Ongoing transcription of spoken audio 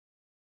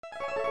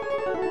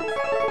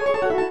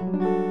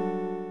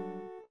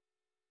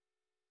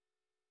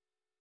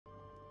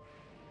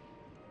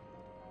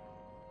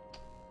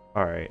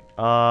Alright,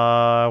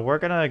 we're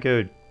gonna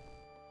go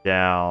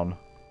down.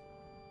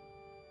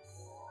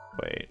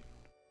 Wait.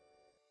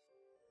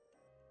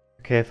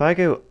 Okay, if I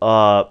go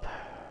up...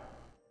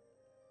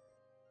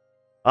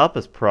 Up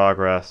is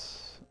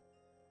progress.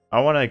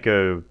 I want to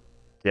go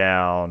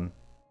down,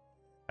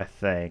 I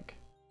think.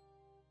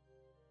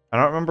 I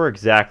don't remember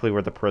exactly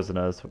where the prison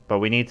is, but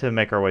we need to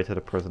make our way to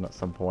the prison at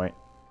some point.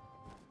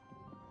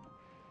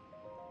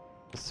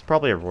 This is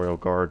probably a royal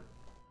guard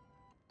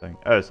thing.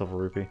 Oh, silver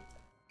rupee.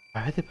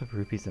 Why would they put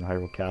rupees in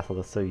Hyrule Castle?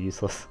 That's so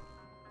useless.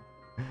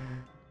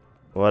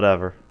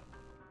 Whatever.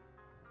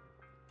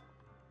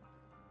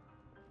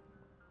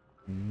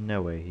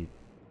 No way he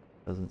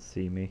doesn't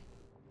see me.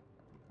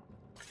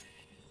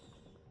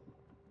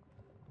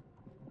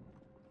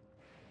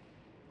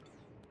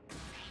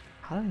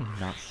 How did he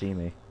not see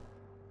me?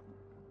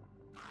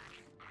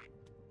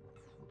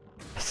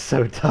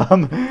 So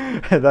dumb.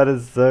 That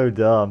is so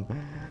dumb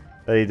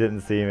that he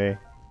didn't see me.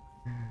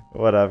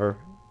 Whatever.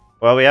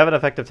 Well, we have an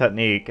effective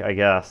technique, I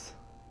guess.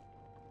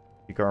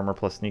 Weak armor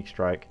plus sneak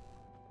strike.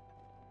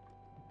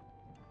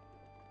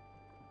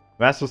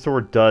 Master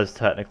Sword does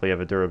technically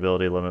have a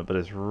durability limit, but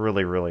it's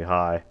really, really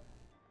high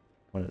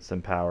when it's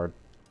empowered.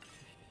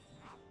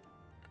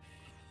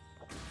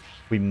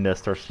 We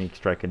missed our sneak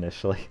strike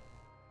initially.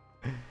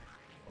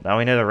 Now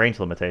we know the range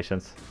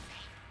limitations.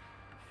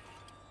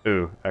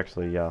 Ooh,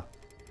 actually, yeah.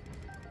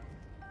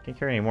 Can't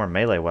carry any more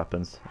melee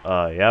weapons.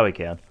 Yeah, we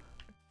can.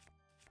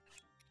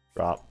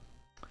 Drop.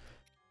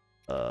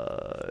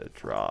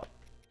 Drop.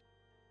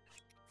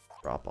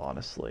 Drop,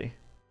 honestly.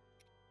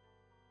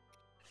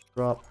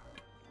 Drop.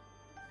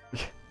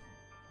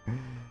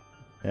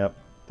 Yep,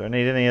 don't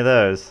need any of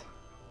those.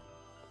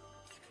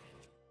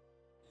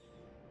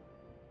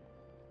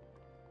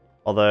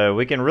 Although,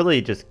 we can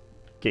really just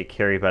get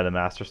carried by the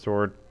Master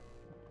Sword.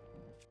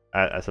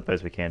 I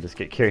suppose we can just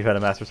get carried by the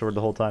Master Sword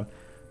the whole time.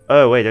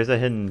 Oh, wait, there's a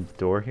hidden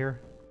door here?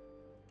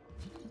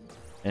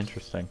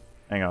 Interesting.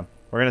 Hang on.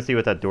 We're going to see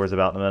what that door's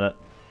about in a minute.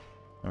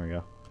 There we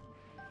go.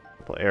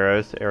 Couple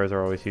arrows. Arrows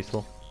are always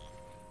useful.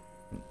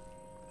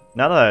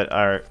 Now that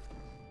I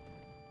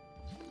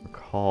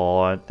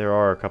recall, there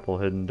are a couple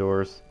hidden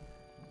doors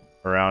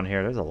around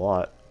here. There's a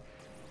lot.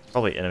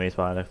 Probably enemies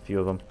behind a few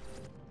of them.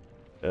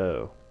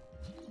 Oh.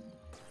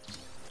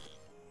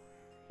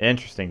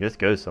 Interesting. This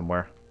goes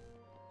somewhere.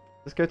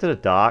 Let's go to the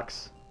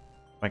docks.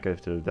 Might go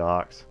to the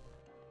docks.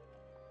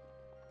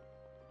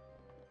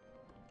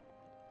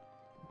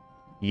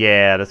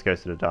 Yeah, this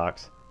goes to the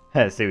docks.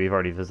 See, we've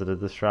already visited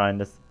this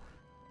shrine.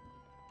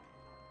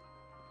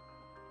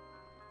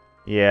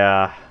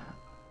 Yeah.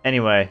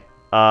 Anyway,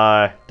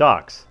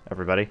 docks,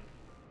 everybody.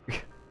 Why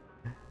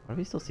do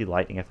we still see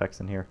lightning effects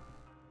in here?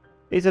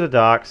 These are the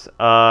docks.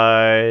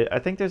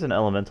 I think there's an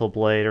elemental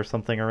blade or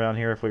something around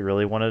here if we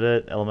really wanted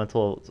it.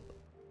 Elemental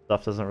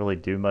stuff doesn't really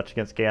do much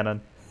against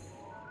Ganon.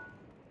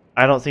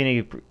 I don't see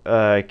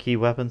any key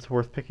weapons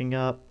worth picking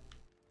up.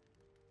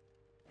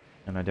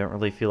 And I don't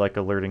really feel like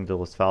alerting to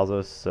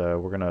Lysfalzos, so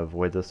we're gonna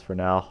avoid this for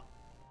now.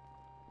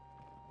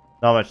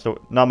 Not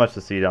much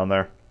to see down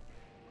there.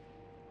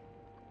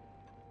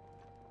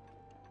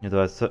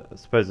 Although I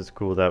suppose it's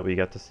cool that we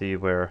got to see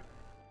where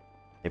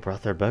they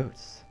brought their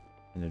boats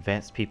and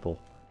advanced people.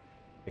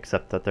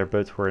 Except that their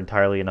boats were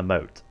entirely in a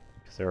moat.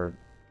 Because there are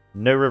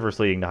no rivers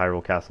leading to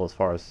Hyrule Castle as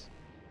far as...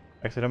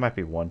 Actually, there might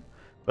be one.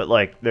 But,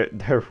 like,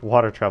 their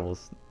water travel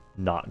is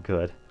not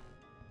good.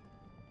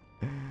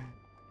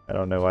 I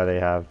don't know why they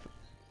have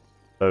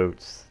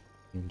boats.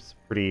 Seems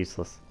pretty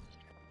useless.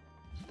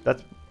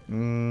 That's...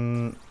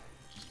 we'll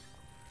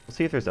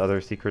see if there's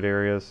other secret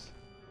areas.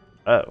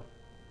 Oh.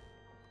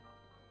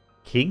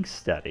 King's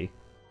Study?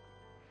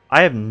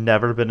 I have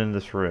never been in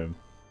this room.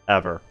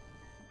 Ever.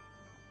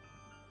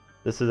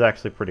 This is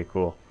actually pretty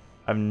cool.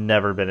 I've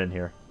never been in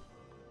here.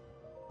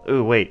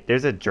 Ooh, wait.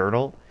 There's a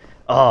journal?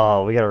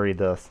 Oh, we gotta read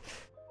this.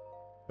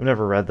 I've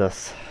never read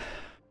this.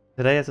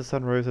 Today, as the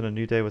sun rose and a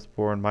new day was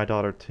born, my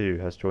daughter, too,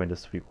 has joined the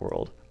sweet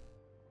world.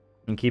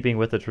 In keeping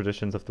with the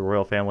traditions of the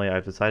royal family,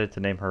 I've decided to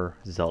name her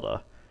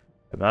Zelda.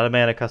 I'm not a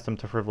man accustomed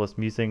to frivolous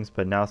musings,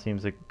 but now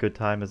seems a good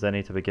time as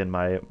any to begin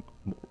my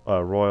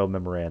royal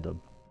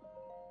memorandum.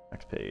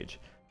 Next page.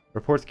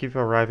 Reports keep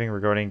arriving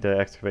regarding the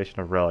excavation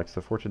of relics.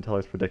 The fortune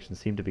teller's predictions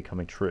seem to be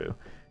coming true.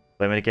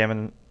 Claiming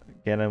that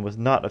Ganon was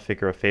not a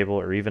figure of fable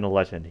or even a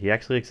legend. He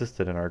actually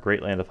existed in our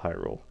great land of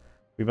Hyrule.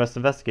 We must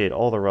investigate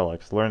all the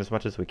relics, learn as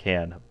much as we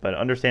can, but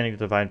understanding the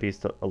Divine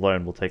Beast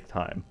alone will take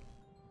time.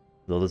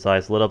 Zelda's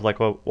eyes lit up like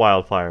a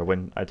wildfire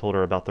when I told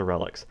her about the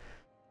relics.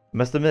 I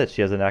must admit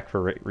she has a knack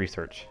for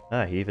research.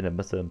 He even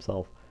admits it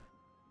himself.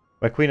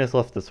 My queen has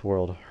left this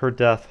world. Her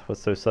death was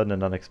so sudden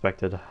and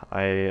unexpected,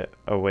 I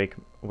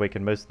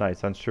awaken most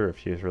nights unsure if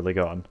she is really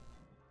gone.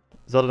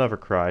 Zelda never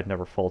cried,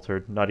 never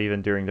faltered, not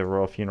even during the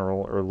royal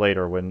funeral or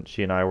later when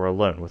she and I were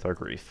alone with our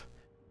grief.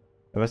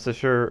 I must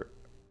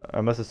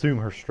assume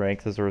her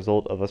strength as a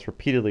result of us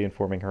repeatedly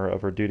informing her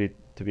of her duty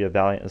to be a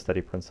valiant and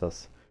steady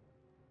princess.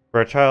 For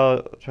a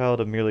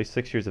child of merely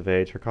 6 years of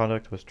age, her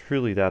conduct was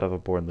truly that of a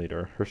born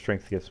leader. Her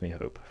strength gives me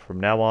hope. From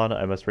now on,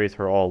 I must raise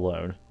her all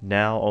alone.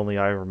 Now only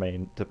I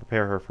remain to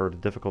prepare her for the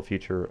difficult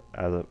future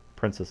as a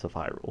princess of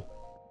Hyrule.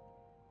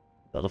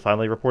 Zelda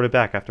finally reported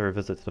back after her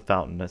visit to the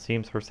fountain. It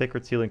seems her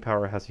sacred sealing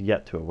power has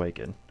yet to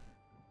awaken.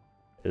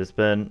 It has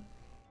been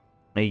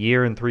a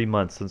year and 3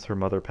 months since her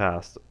mother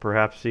passed.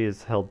 Perhaps she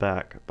is held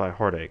back by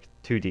heartache,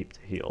 too deep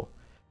to heal.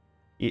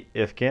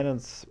 If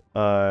the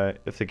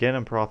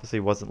Ganon prophecy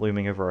wasn't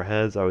looming over our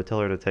heads, I would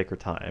tell her to take her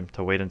time,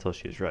 to wait until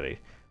she is ready.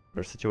 But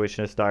her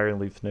situation is dire and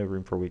leaves no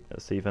room for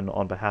weakness, even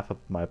on behalf of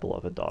my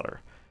beloved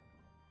daughter.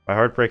 My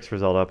heart breaks for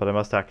Zelda, but I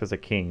must act as a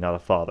king, not a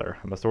father.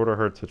 I must order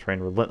her to train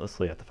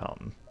relentlessly at the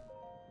fountain.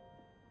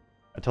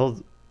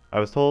 I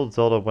was told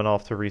Zelda went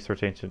off to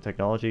research ancient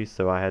technology,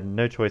 so I had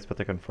no choice but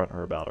to confront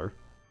her about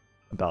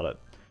it.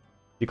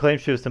 She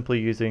claimed she was simply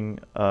using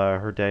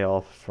her day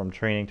off from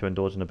training to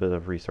indulge in a bit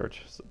of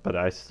research, but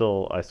I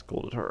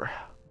scolded her.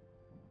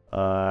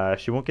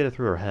 She won't get it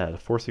through her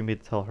head, forcing me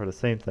to tell her the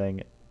same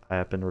thing I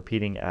have been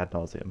repeating ad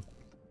nauseum.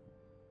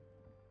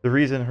 The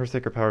reason her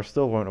sacred power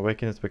still won't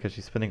awaken is because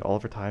she's spending all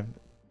of her time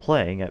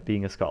playing at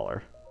being a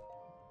scholar.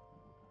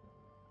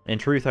 In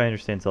truth, I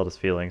understand Zelda's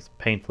feelings,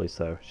 painfully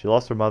so. She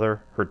lost her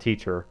mother, her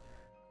teacher,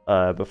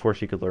 before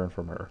she could learn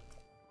from her.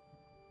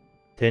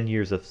 10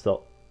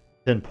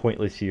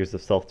 pointless years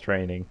of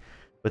self-training,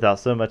 without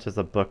so much as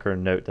a book or a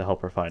note to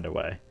help her find a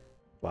way.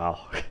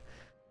 Wow.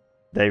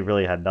 They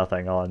really had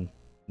nothing on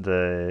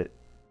the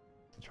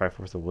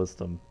Triforce of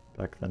Wisdom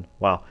back then.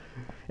 Wow.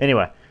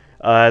 Anyway,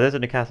 those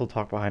in the castle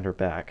talk behind her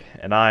back,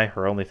 and I,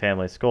 her only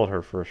family, scold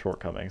her for her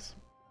shortcomings.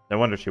 No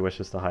wonder she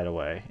wishes to hide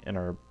away in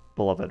her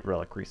beloved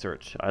relic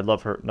research. I'd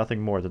love her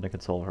nothing more than to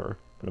console her,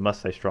 but I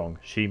must stay strong.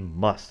 She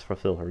must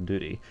fulfill her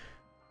duty,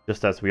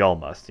 just as we all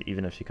must,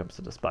 even if she comes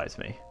to despise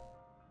me.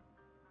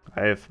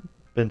 I have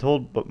been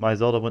told but my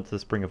Zelda went to the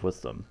Spring of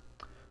Wisdom.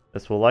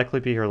 This will likely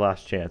be her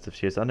last chance. If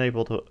she is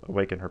unable to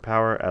awaken her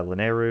power at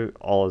Lanayru,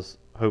 all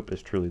hope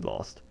is truly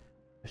lost.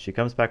 If she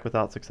comes back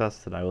without success,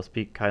 then I will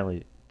speak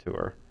kindly to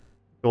her.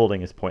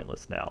 Scolding is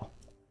pointless now.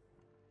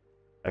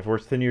 I've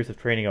worked 10 years of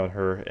training on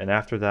her, and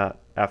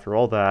after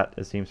all that,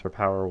 it seems her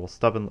power will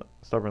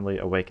stubbornly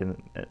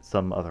awaken in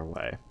some other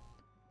way.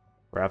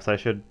 Perhaps I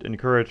should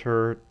encourage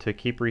her to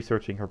keep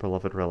researching her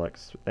beloved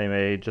relics. They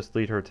may just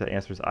lead her to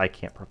answers I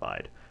can't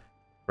provide.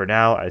 For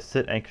now, I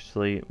sit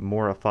anxiously,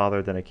 more a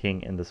father than a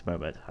king in this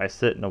moment. I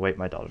sit and await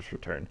my daughter's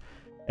return.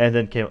 And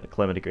then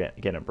Calamity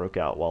Ganon broke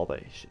out while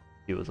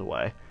he was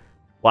away.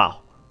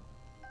 Wow.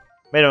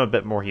 Made him a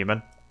bit more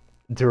human.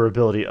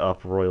 Durability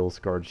up, Royal's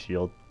Guard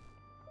Shield.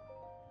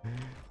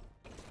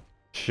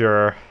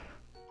 Sure.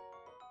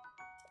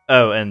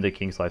 Oh, and the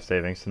king's life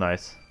savings.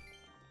 Nice.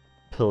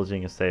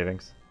 Pillaging his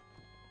savings.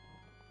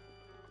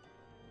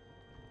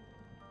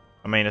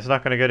 I mean, it's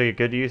not going to go to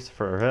good use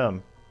for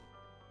him.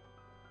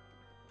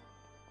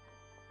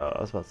 Oh, I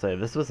was about to say,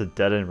 if this was a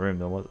dead-end room,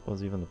 then what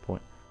was even the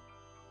point?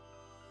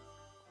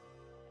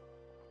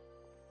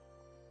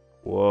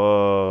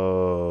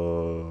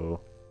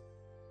 Whoa.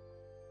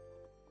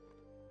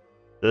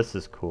 This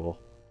is cool.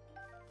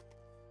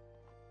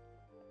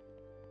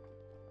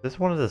 Is this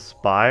one of the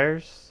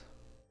spires?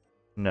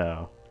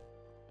 No.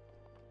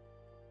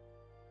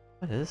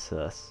 What is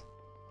this?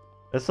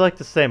 It's like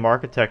the same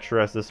architecture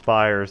as the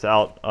spires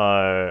out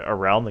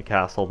around the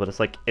castle, but it's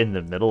like in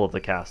the middle of the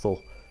castle.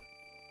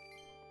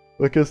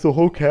 Like, has the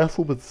whole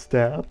castle been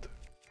stabbed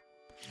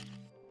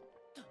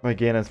by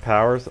Ganon's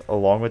powers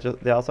along with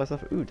the outside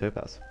stuff? Ooh,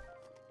 topaz.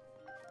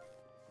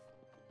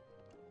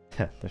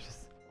 There's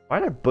just... Why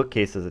are there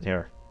bookcases in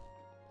here?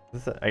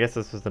 I guess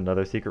this was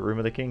another secret room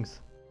of the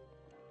king's.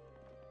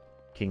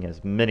 King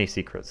has many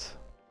secrets.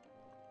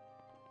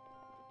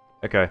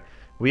 Okay.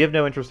 We have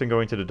no interest in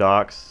going to the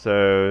docks,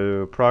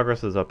 so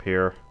progress is up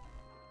here.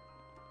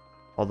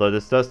 Although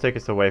this does take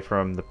us away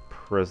from the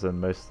prison,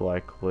 most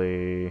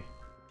likely.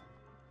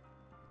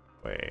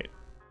 Wait.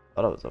 I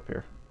thought it was up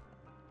here.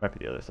 Might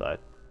be the other side.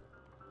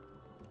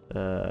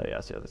 Yeah,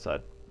 it's the other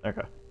side.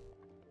 Okay.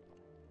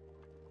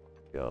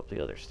 Go up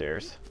the other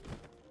stairs.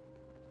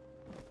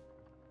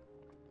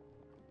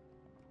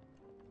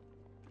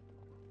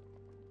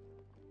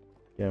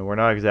 Yeah, we're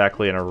not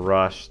exactly in a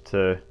rush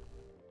to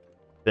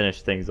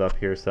finish things up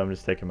here, so I'm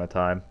just taking my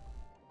time.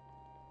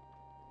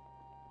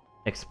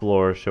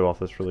 Explore, show off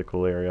this really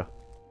cool area.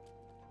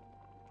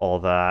 All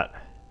that.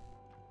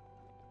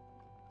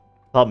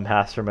 Thought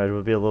Master Mode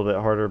would be a little bit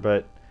harder,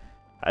 but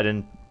I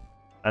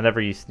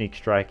never used Sneak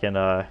Strike in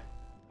my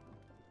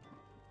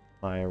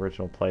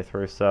original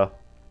playthrough, so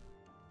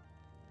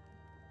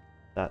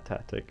that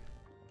tactic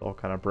is all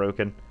kind of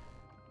broken.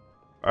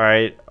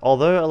 Alright,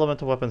 although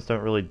elemental weapons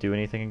don't really do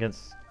anything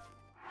against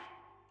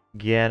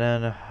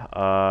Ganon,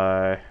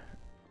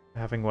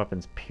 having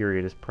weapons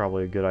period is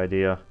probably a good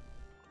idea.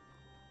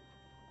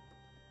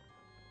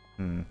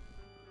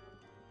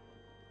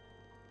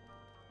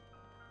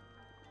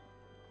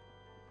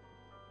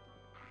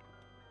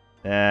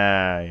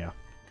 Yeah.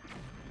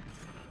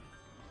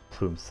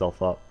 Blew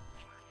himself up.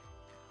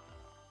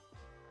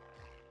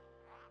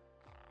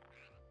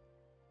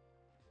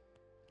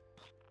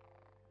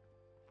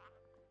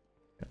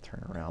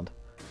 turn around.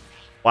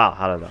 Wow,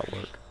 how did that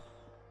work?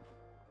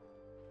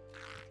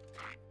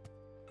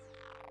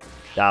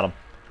 Got him.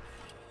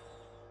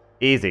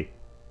 Easy.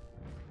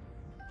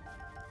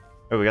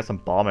 Oh, we got some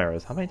bomb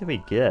arrows. How many did we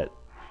get?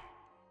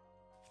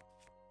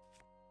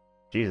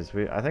 Jesus,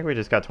 I think we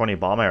just got 20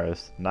 bomb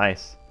arrows.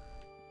 Nice.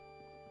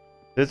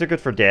 Those are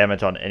good for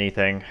damage on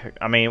anything.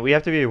 I mean, we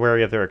have to be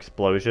wary of their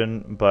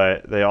explosion,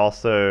 but they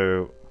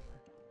also...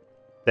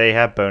 They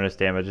have bonus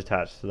damage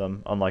attached to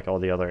them, unlike all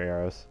the other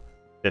arrows.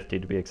 50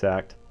 to be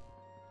exact.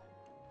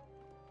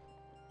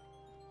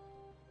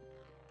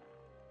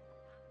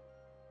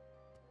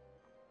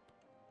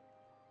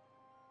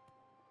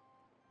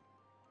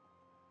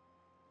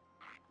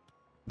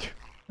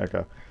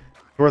 Okay.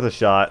 Worth a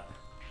shot.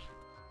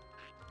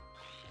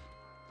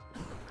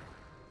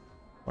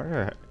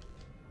 Where...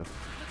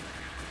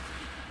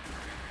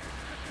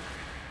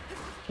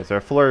 Okay, so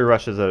a flurry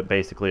rush is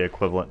basically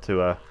equivalent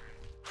to a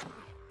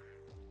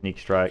sneak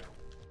strike.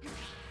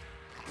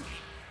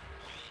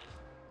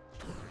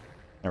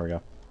 There we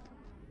go.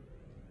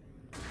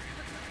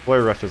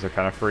 Flurry rushes are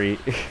kind of free.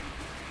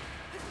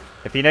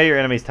 If you know your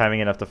enemy's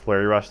timing enough to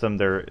flurry rush them,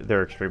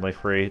 they're extremely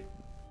free.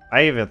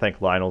 I even think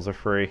Lynels are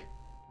free.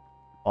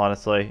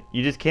 Honestly,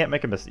 you just can't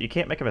make you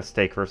can't make a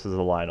mistake versus a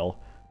Lynel,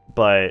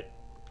 but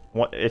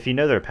if you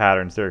know their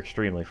patterns, they're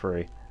extremely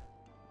free.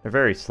 They're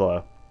very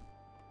slow,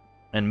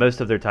 and most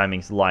of their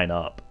timings line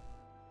up.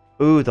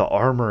 Ooh, the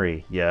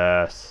armory,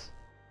 yes.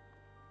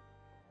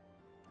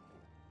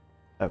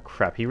 Oh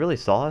crap, he really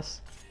saw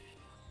us?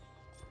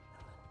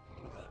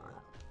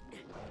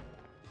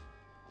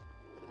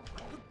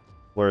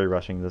 Flurry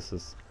rushing this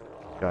is,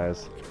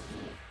 guys.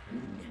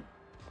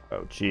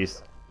 Oh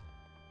jeez.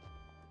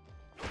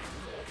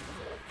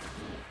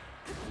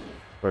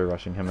 Flurry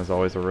rushing him is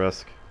always a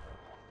risk.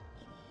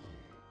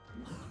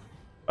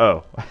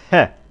 Oh,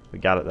 we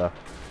got it though.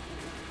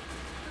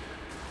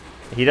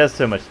 He does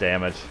so much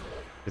damage.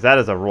 Because that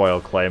is a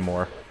Royal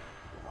Claymore.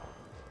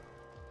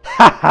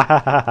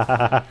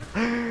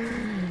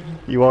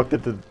 He walked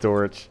into the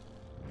torch.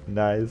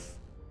 Nice.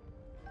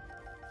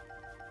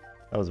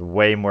 That was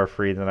way more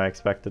free than I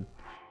expected.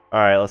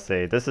 Alright, let's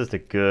see. This is the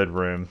good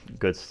room.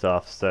 Good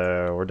stuff.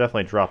 So we're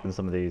definitely dropping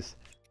some of these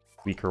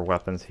weaker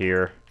weapons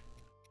here.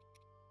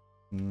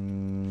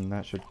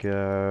 That should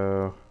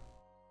go.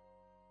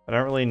 I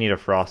don't really need a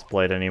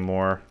Frostblade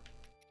anymore.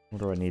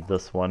 What do I need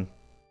this one?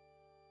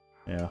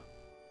 Yeah.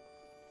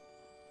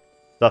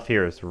 Stuff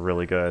here is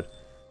really good.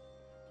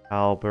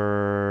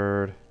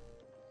 Halberd.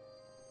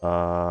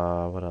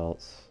 What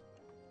else?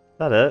 Is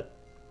that it?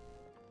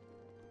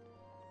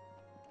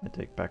 I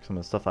take back some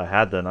of the stuff I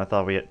had then. I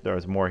thought there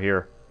was more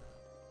here.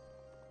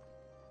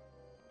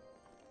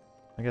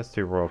 I guess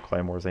 2 Royal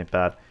Claymores ain't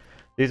bad.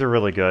 These are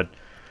really good.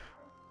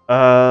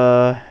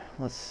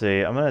 Let's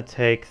see. I'm gonna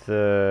take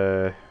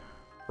the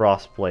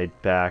Frostblade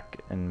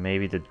back and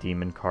maybe the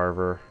Demon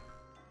Carver.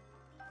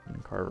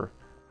 Demon Carver.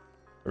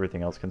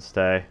 Everything else can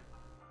stay.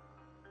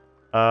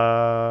 Should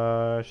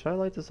I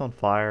light this on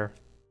fire?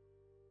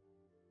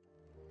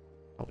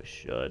 Probably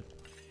should.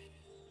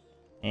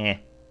 I'll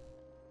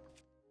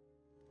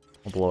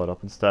blow it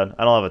up instead.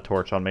 I don't have a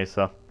torch on me,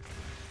 so...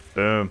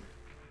 Boom.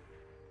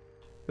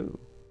 Ooh.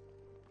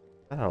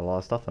 That had a lot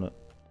of stuff in it.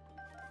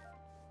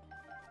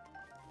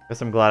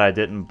 Guess I'm glad I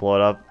didn't blow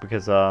it up,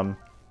 because, a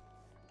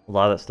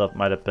lot of that stuff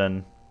might have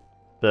been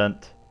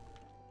bent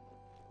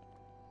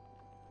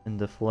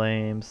into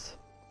flames.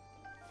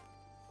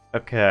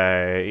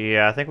 Okay,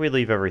 yeah, I think we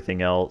leave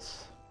everything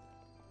else.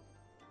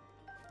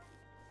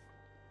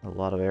 A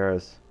lot of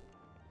arrows.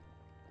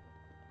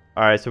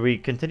 Alright, so we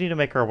continue to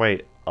make our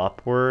way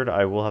upward.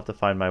 I will have to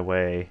find my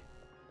way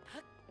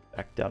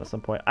back down at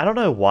some point. I don't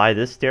know why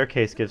this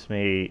staircase gives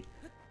me,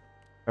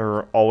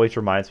 or always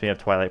reminds me of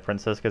Twilight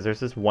Princess, because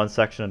there's this one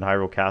section in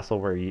Hyrule Castle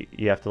where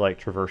you have to like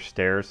traverse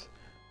stairs.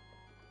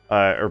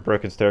 Or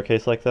broken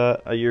staircase like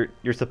that.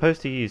 You're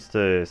supposed to use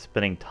the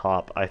spinning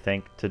top, I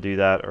think, to do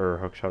that, or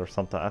hookshot or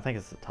something. I think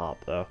it's the top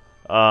though.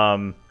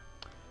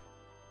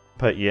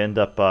 But you end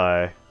up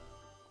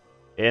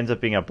it ends up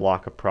being a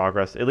block of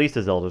progress. At least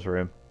as Zelda's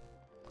room.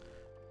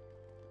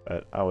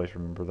 But I always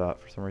remember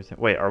that for some reason.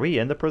 Wait, are we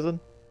in the prison?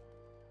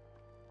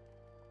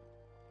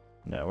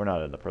 No, we're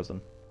not in the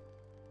prison.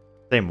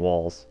 Same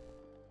walls.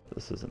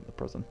 This isn't the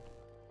prison.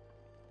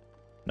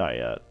 Not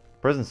yet.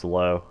 Prison's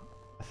low,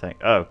 I think.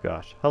 Oh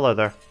gosh. Hello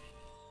there.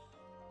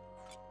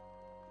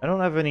 I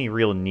don't have any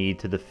real need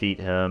to defeat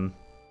him,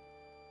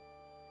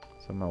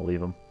 so I'm gonna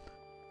leave him.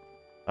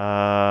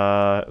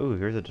 Ooh,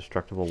 here's a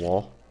destructible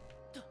wall.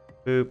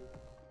 Boop.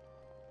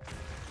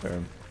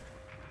 Boom.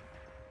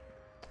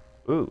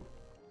 Ooh.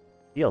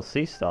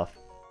 DLC stuff.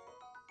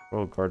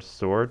 Royal Guard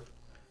sword.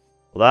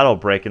 Well, that'll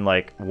break in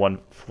like one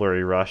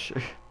flurry rush.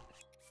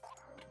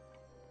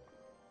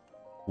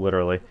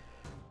 Literally.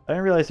 I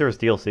didn't realize there was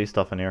DLC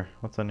stuff in here.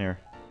 What's in here?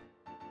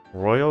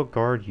 Royal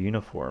Guard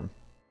uniform.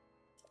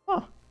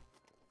 Huh.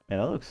 Man,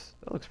 that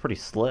looks pretty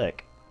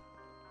slick.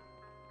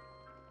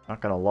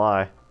 Not gonna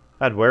lie.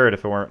 I'd wear it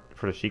if it weren't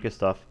for the Sheikah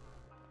stuff.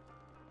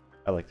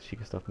 I like the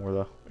Sheikah stuff more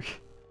though.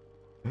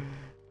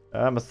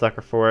 I'm a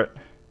sucker for it.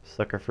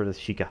 Sucker for the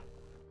Sheikah.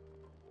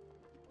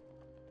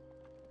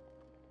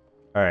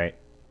 Alright.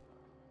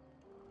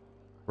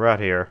 We're out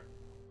here.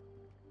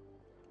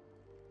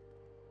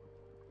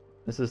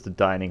 This is the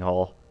dining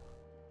hall.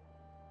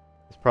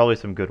 There's probably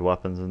some good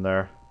weapons in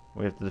there.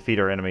 We have to defeat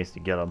our enemies to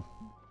get them.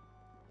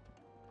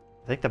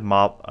 I think the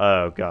mob...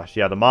 Oh gosh,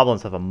 yeah, the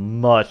moblins have a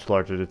much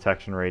larger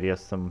detection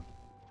radius than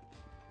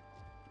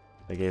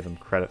I gave them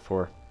credit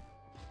for.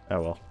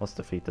 Oh well, let's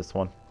defeat this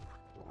one.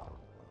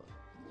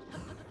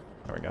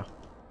 There we go.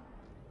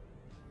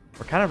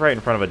 We're kind of right in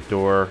front of a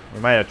door. We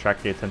might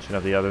attract the attention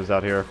of the others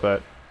out here,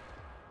 but...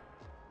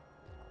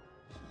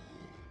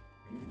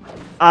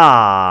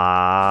 Ah!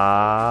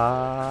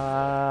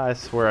 I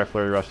swear I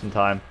flurry rushed in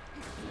time.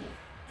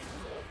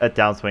 That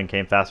downswing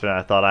came faster than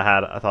I thought I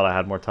had. I thought I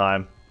had more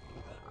time.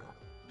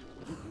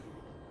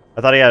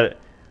 I thought he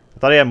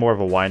had more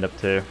of a wind-up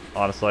too,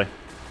 honestly.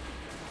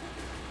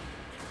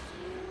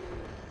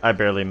 I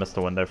barely missed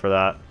a window for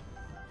that.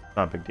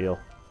 Not a big deal.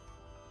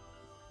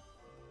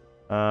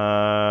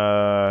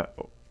 I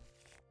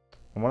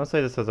want to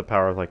say this has a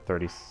power of like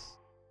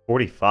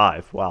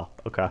 45. Wow,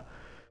 okay.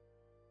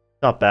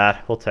 Not bad.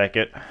 We'll take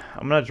it.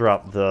 I'm going to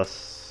drop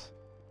this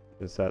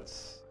because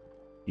that's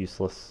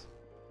useless.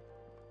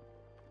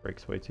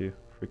 Breaks way too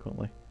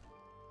frequently.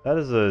 That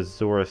is a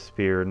Zora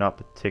Spear, not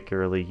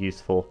particularly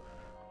useful.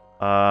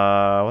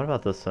 What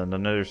about this end? I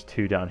know there's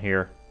two down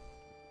here.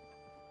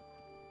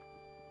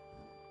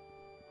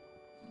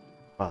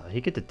 Wow,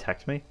 he could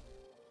detect me?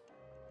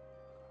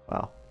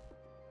 Wow.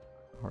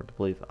 Hard to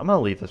believe. I'm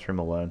gonna leave this room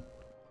alone.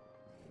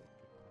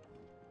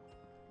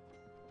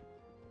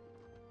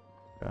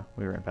 Yeah,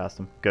 we ran past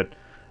him. Good.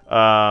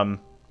 Yeah,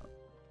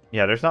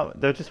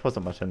 there just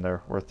wasn't much in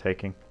there worth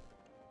taking.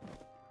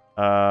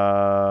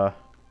 Okay.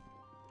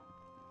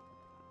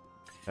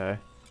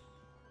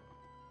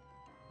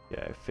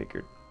 Yeah, I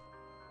figured.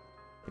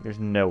 There's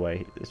no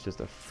way it's just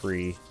a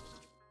free...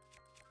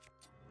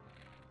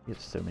 You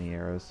have so many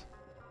arrows.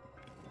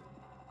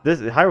 This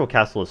Hyrule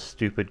Castle is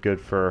stupid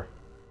good for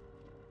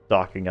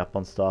stocking up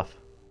on stuff.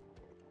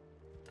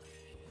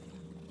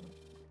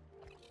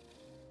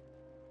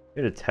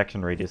 Your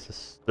detection radius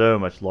is so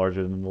much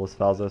larger than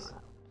Lysvalzis.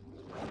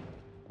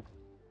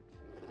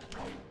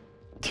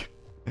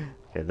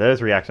 Okay,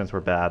 those reactions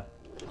were bad.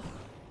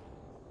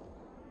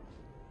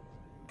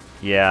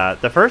 Yeah,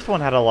 the first one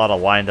had a lot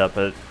of wind-up,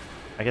 but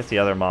I guess the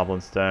other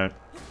moblins don't.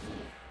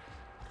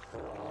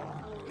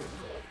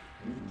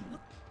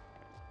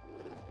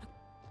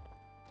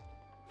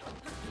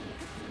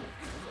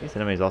 These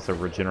enemies also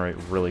regenerate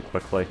really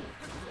quickly.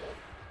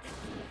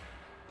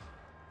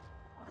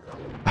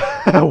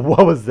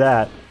 What was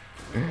that?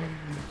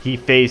 He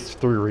phased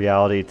through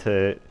reality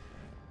to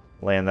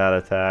land that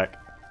attack.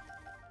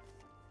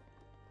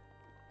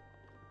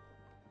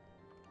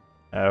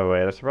 Oh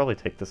wait, I should probably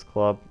take this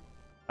club.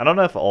 I don't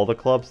know if all the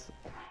clubs...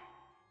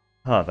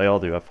 Huh, they all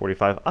do have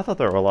 45. I thought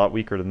they were a lot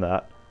weaker than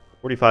that.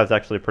 45 is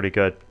actually pretty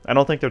good. I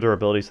don't think their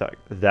durability is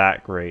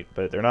that great,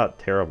 but they're not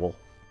terrible.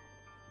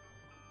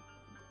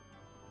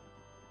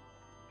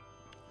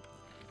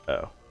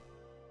 Oh.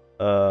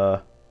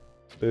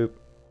 Boop.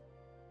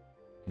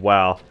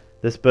 Wow.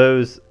 This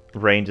bow's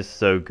range is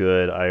so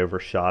good, I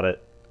overshot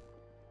it.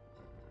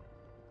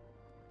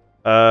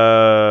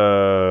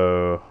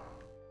 Oh.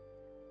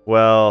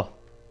 Well.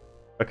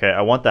 Okay,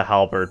 I want the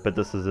halberd, but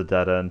this is a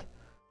dead end.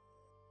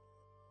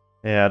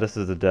 Yeah, this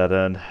is a dead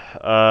end.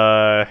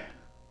 Oh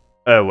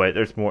wait,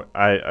 there's more.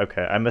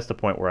 Okay, I missed a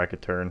point where I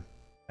could turn,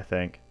 I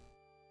think.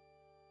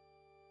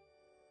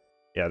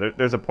 Yeah,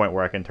 there's a point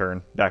where I can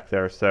turn back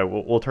there, so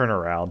we'll turn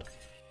around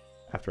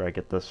after I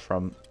get this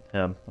from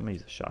him. Let me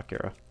use a shock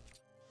arrow.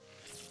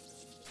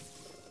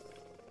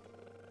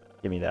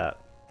 Give me that.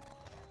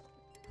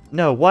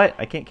 No, what?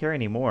 I can't carry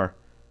any more.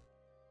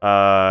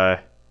 I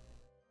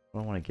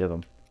don't want to give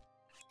him.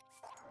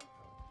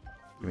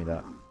 Give me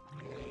that.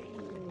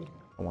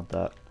 I want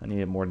that. I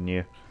need it more than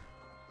you.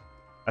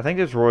 I think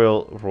there's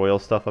royal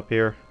stuff up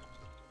here.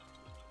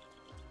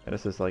 And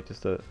this is like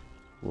just a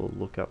little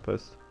lookout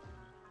post.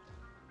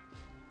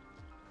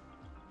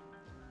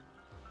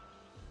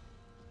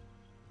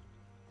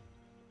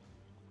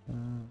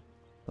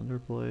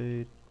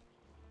 Thunderblade.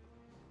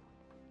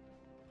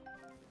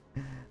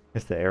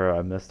 It's the arrow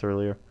I missed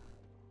earlier.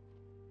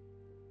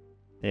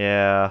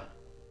 Yeah.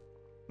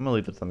 I'm gonna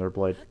leave the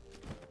Thunderblade.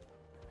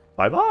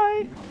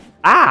 Bye-bye!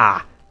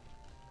 Ah!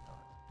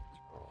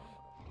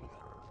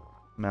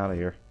 I'm out of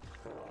here.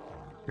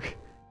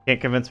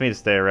 Can't convince me to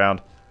stay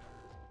around.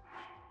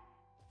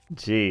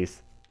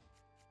 Jeez.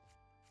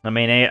 I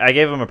mean, I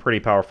gave him a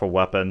pretty powerful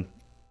weapon.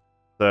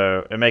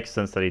 So, it makes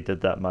sense that he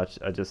did that much.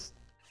 I just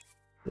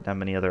didn't have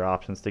many other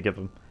options to give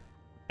him.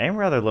 I am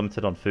rather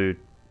limited on food.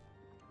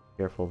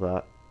 Careful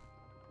of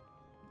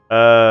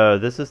that.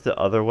 This is the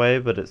other way,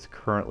 but it's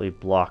currently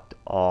blocked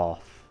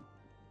off.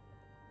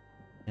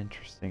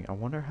 Interesting. I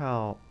wonder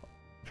how...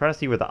 I'm trying to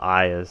see where the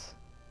eye is.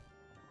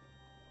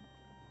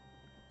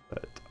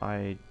 But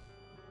I'm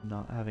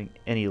not having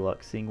any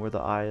luck seeing where the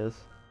eye is.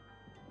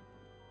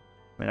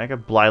 I mean, I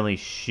could blindly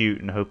shoot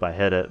and hope I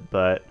hit it,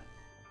 but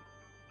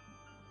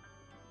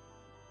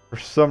for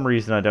some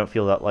reason I don't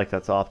feel that like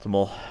that's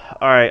optimal.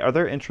 Alright, are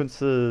there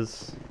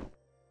entrances?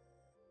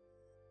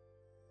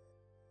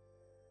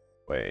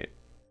 Wait.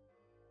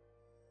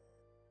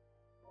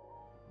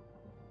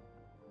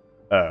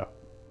 Oh.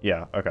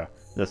 Yeah, okay.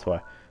 This way.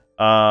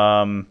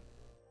 Where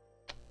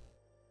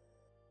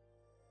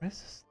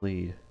does this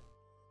lead?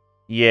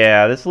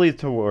 Yeah, this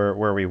leads to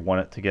where we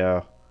want it to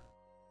go.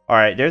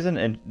 Alright,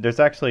 there's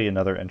actually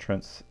another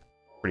entrance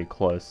pretty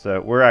close,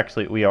 so we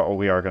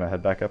are gonna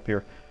head back up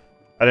here.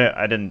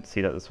 I didn't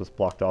see that this was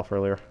blocked off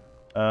earlier.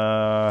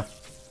 Oh.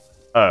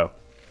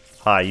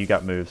 Hi, you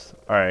got moves.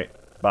 Alright,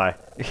 bye.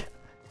 We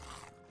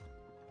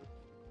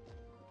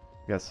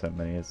got so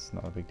many, it's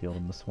not a big deal to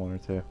miss one or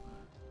two.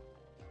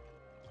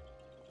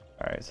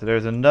 Alright, so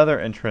there's another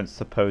entrance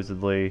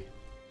supposedly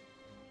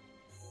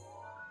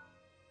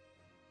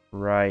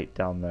right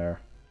down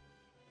there,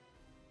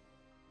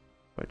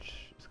 which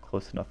is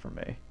close enough for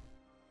me.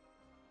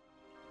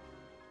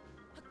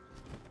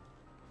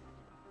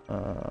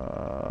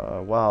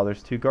 Wow,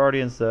 there's two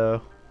guardians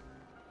though.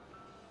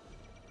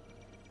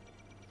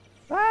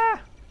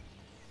 Ah!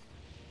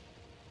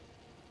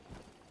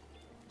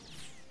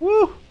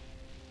 Woo!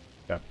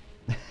 Okay.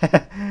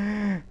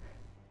 I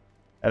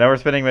know we're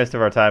spending most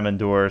of our time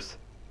indoors.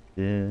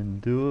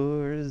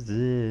 Indoors,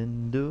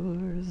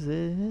 indoors,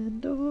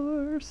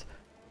 indoors.